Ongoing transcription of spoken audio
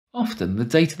Often the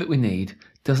data that we need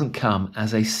doesn't come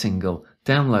as a single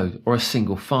download or a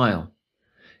single file.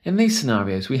 In these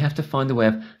scenarios, we have to find a way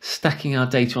of stacking our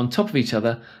data on top of each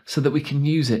other so that we can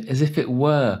use it as if it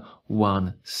were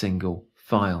one single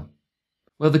file.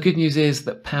 Well, the good news is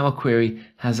that Power Query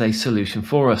has a solution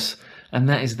for us, and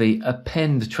that is the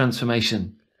append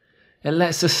transformation. It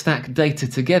lets us stack data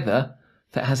together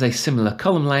that has a similar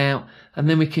column layout, and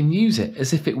then we can use it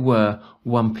as if it were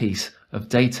one piece of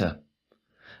data.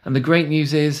 And the great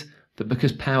news is that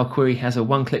because Power Query has a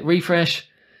one-click refresh,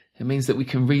 it means that we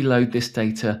can reload this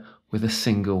data with a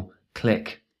single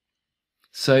click.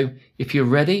 So if you're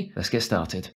ready, let's get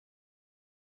started.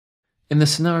 In the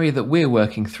scenario that we're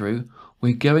working through,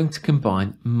 we're going to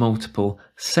combine multiple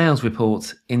sales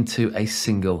reports into a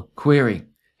single query.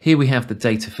 Here we have the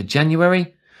data for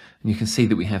January, and you can see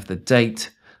that we have the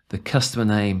date, the customer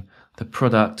name, the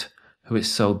product, who it's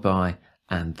sold by,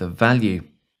 and the value.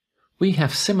 We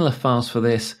have similar files for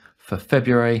this for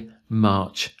February,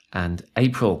 March, and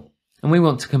April. And we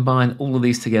want to combine all of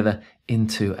these together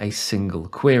into a single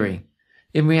query.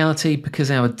 In reality,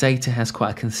 because our data has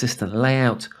quite a consistent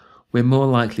layout, we're more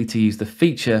likely to use the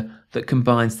feature that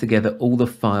combines together all the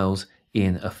files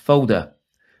in a folder.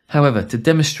 However, to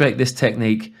demonstrate this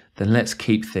technique, then let's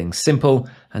keep things simple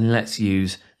and let's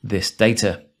use this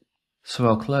data. So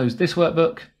I'll close this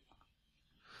workbook,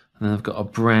 and then I've got a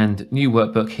brand new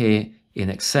workbook here in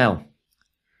Excel.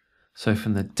 So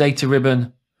from the data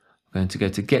ribbon, I'm going to go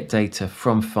to Get Data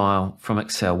from File from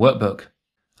Excel Workbook.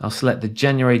 I'll select the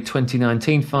January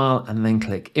 2019 file and then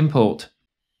click Import.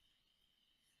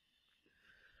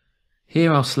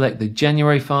 Here I'll select the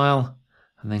January file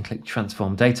and then click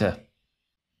Transform Data.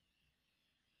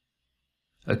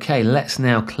 Okay, let's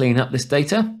now clean up this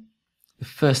data. The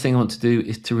first thing I want to do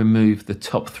is to remove the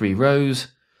top 3 rows.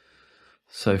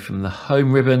 So from the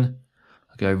Home ribbon,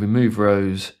 I'll go Remove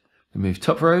Rows, Remove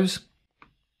Top Rows.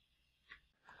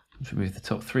 Let's remove the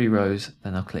top 3 rows,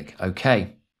 then I'll click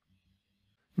OK.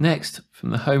 Next,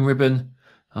 from the Home ribbon,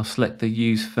 I'll select the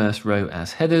Use First Row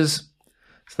as Headers.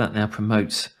 So that now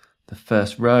promotes the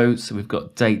first row. So we've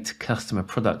got date, customer,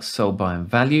 product, sold by, and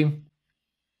value.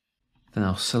 Then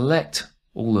I'll select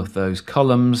all of those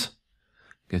columns,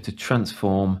 go to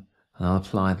Transform, and I'll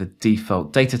apply the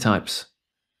default data types.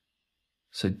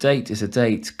 So date is a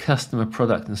date, customer,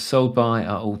 product, and sold by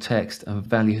are all text, and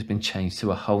value has been changed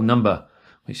to a whole number,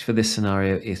 which for this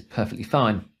scenario is perfectly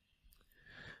fine.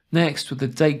 Next, with the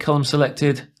date column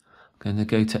selected, I'm going to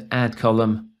go to Add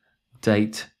Column,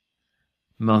 Date,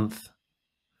 Month,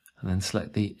 and then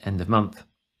select the end of month.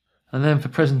 And then for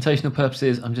presentational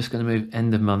purposes, I'm just going to move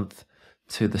end of month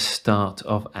to the start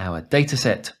of our data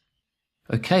set.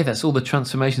 Okay, that's all the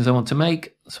transformations I want to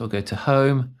make. So I'll go to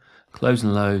Home, Close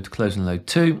and Load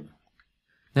 2.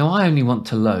 Now I only want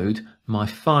to load my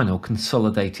final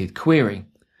consolidated query.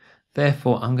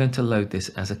 Therefore, I'm going to load this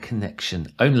as a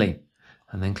connection only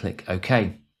and then click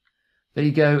OK. There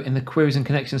you go. In the Queries and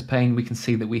Connections pane, we can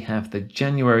see that we have the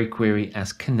January query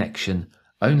as connection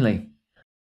only.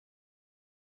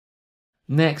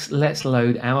 Next, let's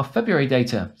load our February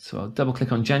data. So I'll double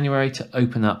click on January to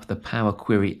open up the Power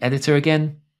Query editor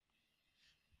again.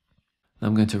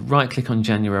 I'm going to right click on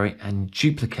January and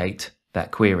duplicate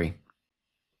that query.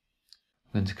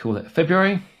 I'm going to call it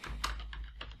February.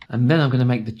 And then I'm going to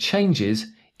make the changes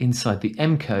inside the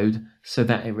M code so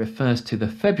that it refers to the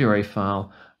February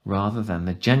file rather than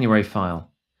the January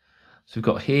file. So we've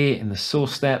got here in the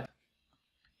source step,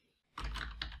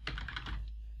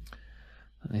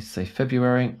 needs to say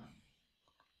February.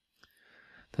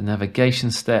 The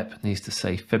navigation step needs to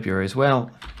say February as well.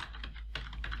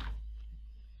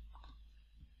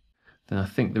 Then I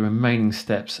think the remaining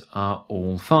steps are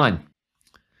all fine.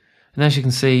 And as you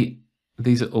can see,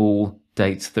 these are all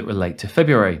dates that relate to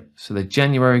February. So the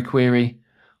January query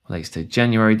relates to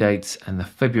January dates and the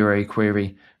February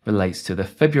query relates to the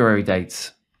February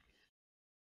dates.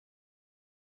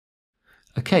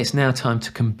 Okay, it's now time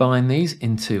to combine these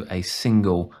into a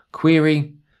single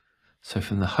query. So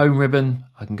from the Home ribbon,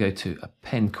 I can go to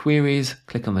Append Queries,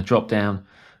 click on the drop down,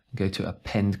 and go to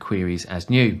Append Queries as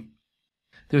New.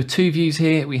 There are 2 views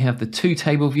here. We have the 2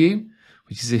 table view,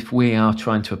 which is if we are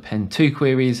trying to append 2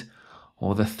 queries,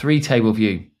 or the 3 table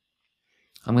view.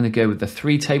 I'm going to go with the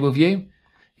 3 table view,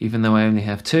 even though I only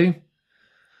have 2.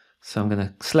 So I'm going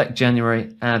to select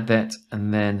January, add that,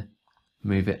 and then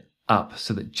move it up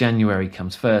so that January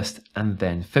comes first and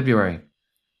then February.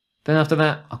 Then after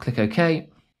that, I'll click OK.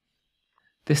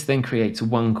 This then creates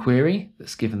one query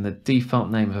that's given the default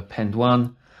name of Append 1.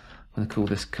 I'm going to call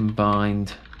this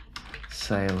Combined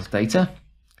Sales Data.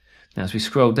 Now as we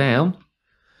scroll down,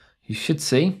 you should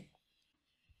see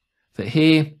that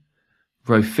here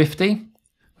Row 50,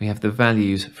 we have the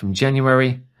values from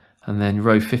January, and then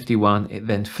row 51, it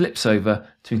then flips over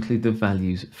to include the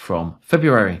values from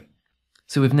February.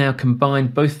 So we've now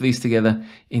combined both of these together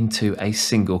into a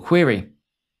single query.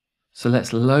 So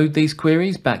let's load these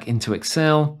queries back into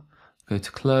Excel. Go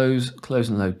to close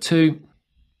and load to.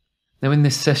 Now in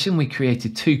this session, we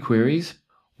created two queries,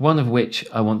 one of which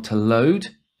I want to load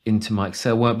into my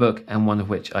Excel workbook and one of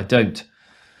which I don't.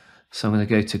 So I'm going to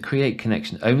go to create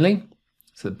connection only,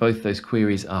 so that both those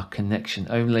queries are connection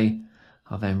only.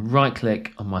 I'll then right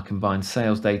click on my combined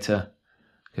sales data,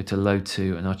 go to load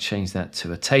to, and I'll change that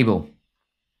to a table.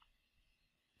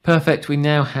 Perfect, we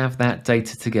now have that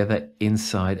data together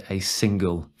inside a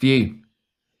single view.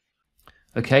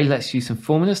 Okay, let's use some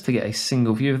formulas to get a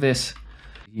single view of this.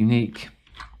 Unique,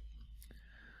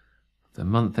 the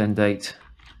month end date,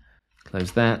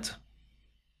 close that.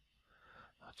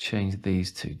 I'll change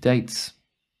these to dates.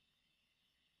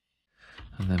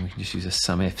 And then we can just use a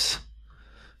sum ifs.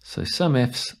 So sum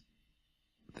ifs,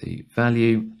 the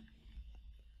value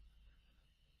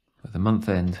of the month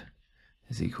end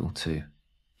is equal to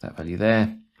that value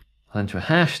there. I'll enter a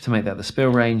hash to make that the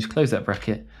spill range, close that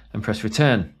bracket and press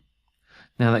return.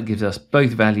 Now that gives us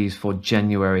both values for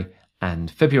January and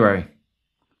February.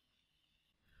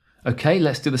 Okay,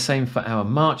 let's do the same for our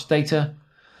March data.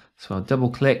 So I'll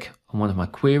double click on one of my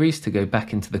queries to go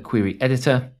back into the query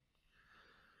editor.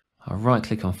 I'll right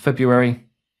click on February.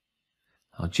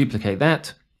 I'll duplicate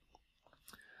that.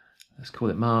 Let's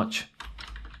call it March.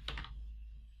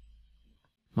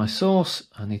 My source,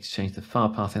 I need to change the file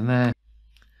path in there.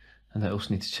 And I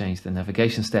also need to change the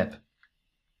navigation step.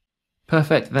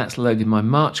 Perfect, that's loaded my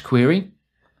March query.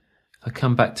 If I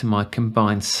come back to my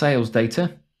combined sales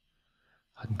data,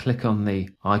 I can click on the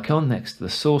icon next to the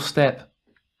source step.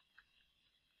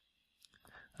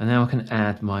 And now I can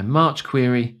add my March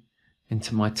query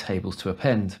into my tables to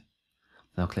append.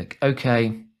 Now click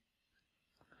OK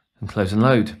and close and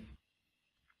load.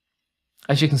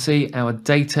 As you can see, our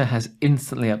data has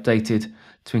instantly updated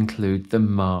to include the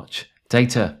March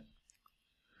data.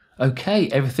 Okay,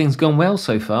 everything's gone well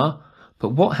so far, but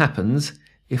what happens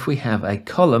if we have a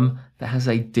column that has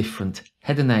a different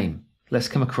header name? Let's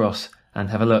come across and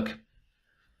have a look.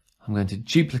 I'm going to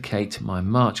duplicate my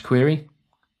March query,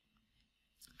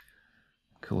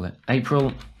 call it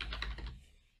April,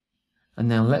 and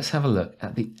now let's have a look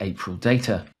at the April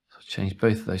data. So I'll change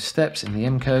both of those steps in the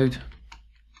M code.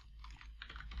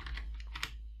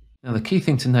 Now the key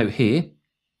thing to note here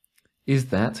is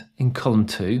that in column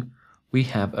 2 we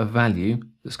have a value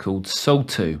that's called sold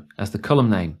to as the column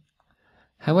name.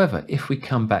 However, if we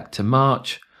come back to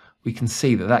March, we can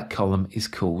see that that column is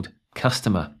called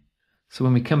customer. So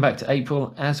when we come back to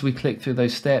April, as we click through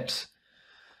those steps,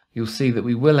 you'll see that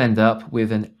we will end up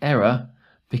with an error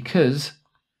because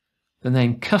the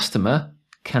name customer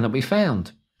cannot be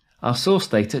found. Our source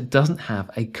data doesn't have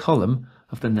a column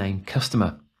of the name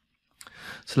customer.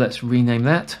 So let's rename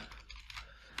that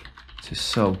to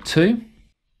sold to.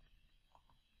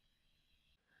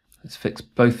 Let's fix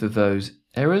both of those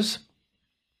errors.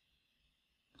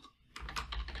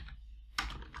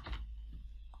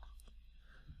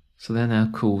 So they're now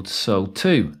called sold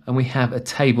to, and we have a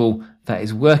table that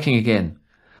is working again.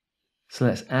 So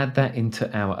let's add that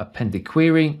into our appended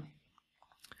query.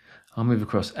 I'll move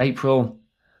across April,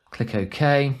 click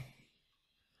OK.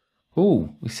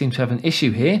 Oh, we seem to have an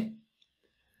issue here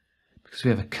because we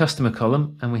have a customer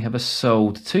column and we have a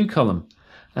sold to column.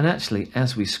 And actually,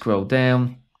 as we scroll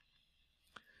down,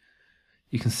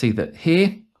 you can see that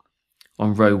here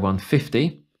on row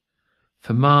 150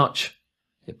 for March,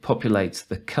 it populates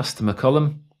the customer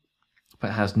column,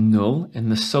 but has null in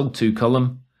the sold to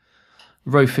column.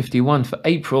 Row 51 for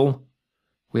April,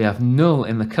 we have null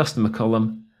in the customer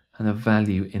column and a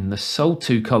value in the sold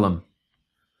to column.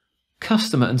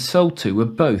 Customer and sold to were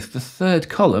both the third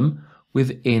column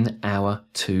within our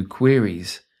two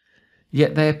queries,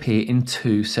 yet they appear in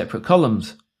two separate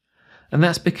columns. And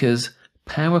that's because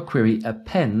Power Query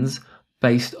appends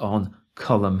based on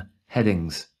column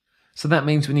headings. So that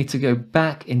means we need to go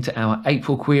back into our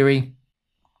April query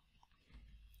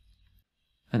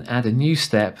and add a new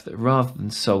step that rather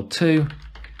than sold to,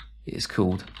 it is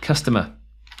called customer.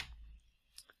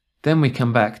 Then we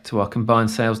come back to our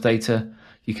combined sales data.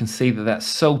 You can see that that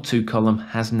sold to column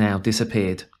has now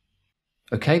disappeared.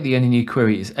 Okay, the only new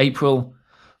query is April.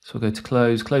 So we'll go to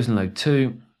close and load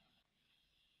to.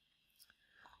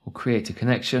 We'll create a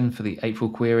connection for the April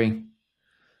query.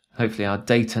 Hopefully our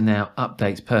data now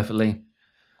updates perfectly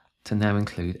to now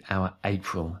include our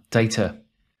April data.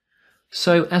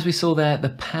 So as we saw there, the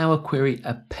Power Query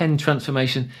Append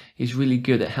transformation is really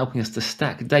good at helping us to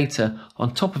stack data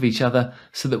on top of each other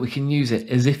so that we can use it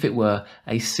as if it were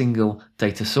a single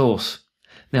data source.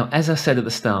 Now, as I said at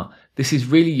the start, this is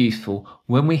really useful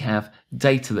when we have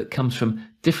data that comes from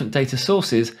different data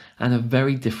sources and have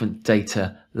very different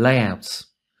data layouts.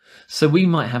 So we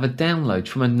might have a download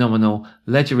from a nominal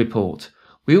ledger report.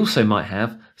 We also might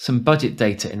have some budget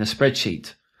data in a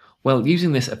spreadsheet. Well,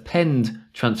 using this append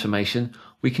transformation,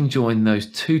 we can join those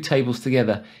two tables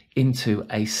together into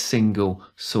a single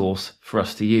source for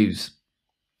us to use.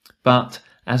 But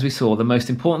as we saw, the most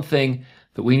important thing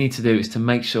that we need to do is to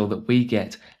make sure that we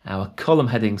get our column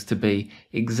headings to be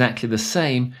exactly the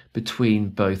same between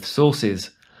both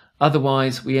sources.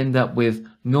 Otherwise, we end up with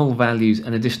null values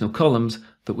and additional columns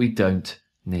that we don't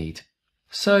need.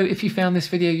 So if you found this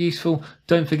video useful,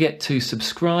 don't forget to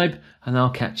subscribe and I'll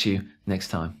catch you next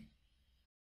time.